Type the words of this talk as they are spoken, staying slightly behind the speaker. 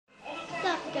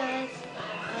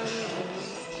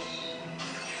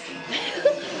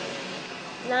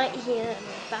right here, and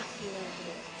I'm back in the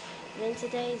video. And in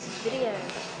today's video,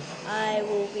 I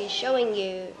will be showing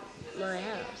you my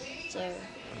house. So,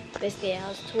 basically a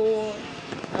house tour.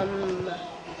 Yeah,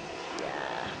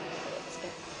 let's go.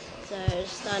 So,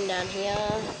 just stand down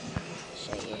here,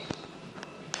 show you.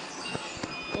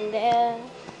 In there,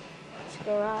 it's a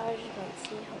garage. You can't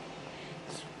see how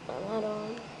it's my light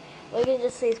on. Well, you can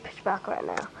just see it's pitch black right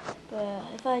now. But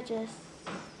if I just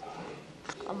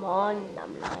come on,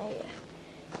 I'm light.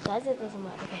 Guys, it doesn't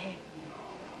matter. Okay.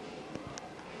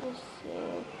 Let's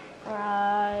see.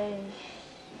 Garage.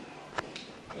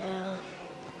 Yeah.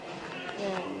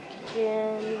 Then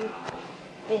kitchen.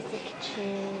 Basic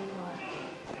kitchen. Or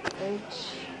fridge.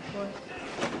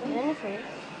 And then a fridge.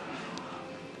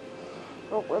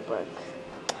 Oh, we're broke.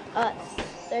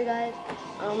 So guys,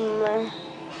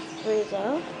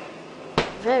 freezer.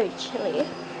 Very chilly.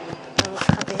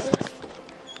 Cupboard.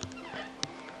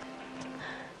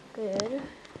 Good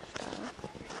stuff.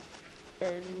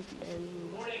 And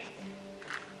Morning.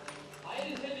 I had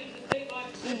intended to take my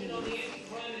position on the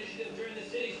anti-crime initiative during the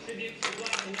city's tribute to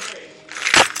Black Canary.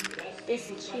 this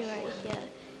key right here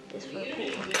is for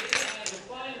pool.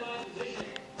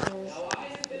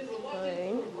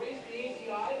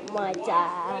 My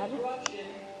dad.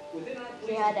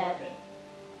 Yeah, Dad.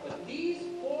 But these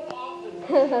four officers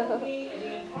told me in the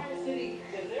entire city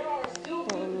that there are still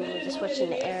Just watching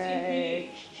the air,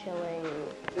 chilling,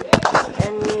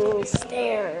 and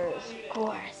stairs, of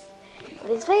course. But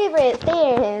his favorite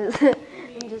stairs.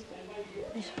 I'm just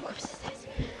go upstairs.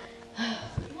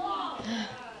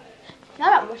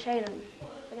 Shut up, I'm shading.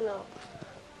 Look at that.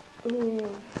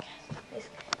 This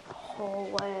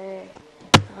hallway,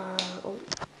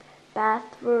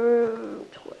 bathroom,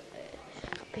 toilet,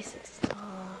 basic stuff.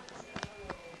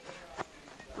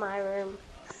 My room.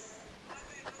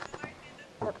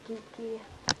 Key.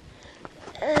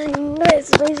 And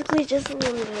it's basically just a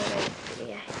little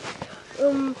bit.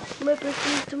 My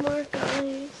birthday's tomorrow,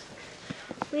 guys.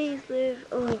 Please leave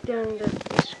a link down in the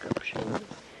description.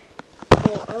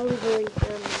 Well, I'll leave a link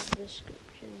down in the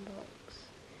description box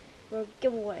for a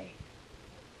giveaway.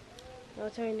 I'm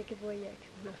not trying to give away yet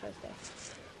because it's my first day.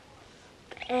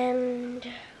 And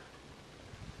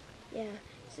yeah,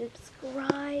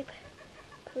 subscribe.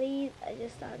 Please, I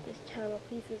just started this channel.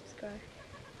 Please subscribe.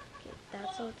 Okay,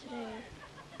 that's all today.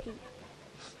 Peace.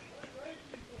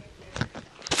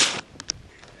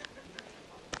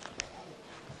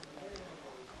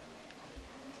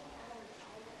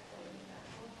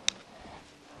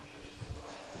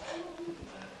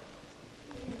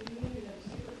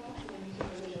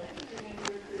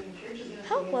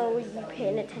 How well were you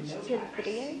paying attention to the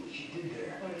video?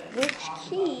 Which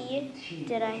key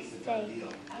did I say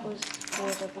was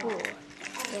for the pool?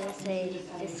 Did I say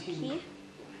this key?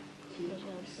 See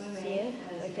it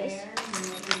like this.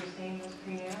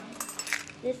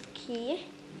 This key.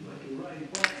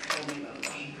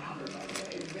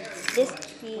 This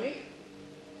key.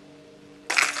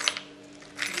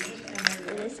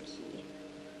 And this key.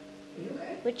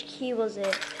 Which key was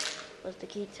it? Was the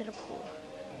key to the pool?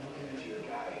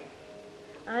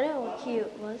 I know what key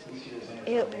it was.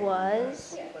 It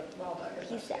was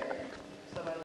peace out.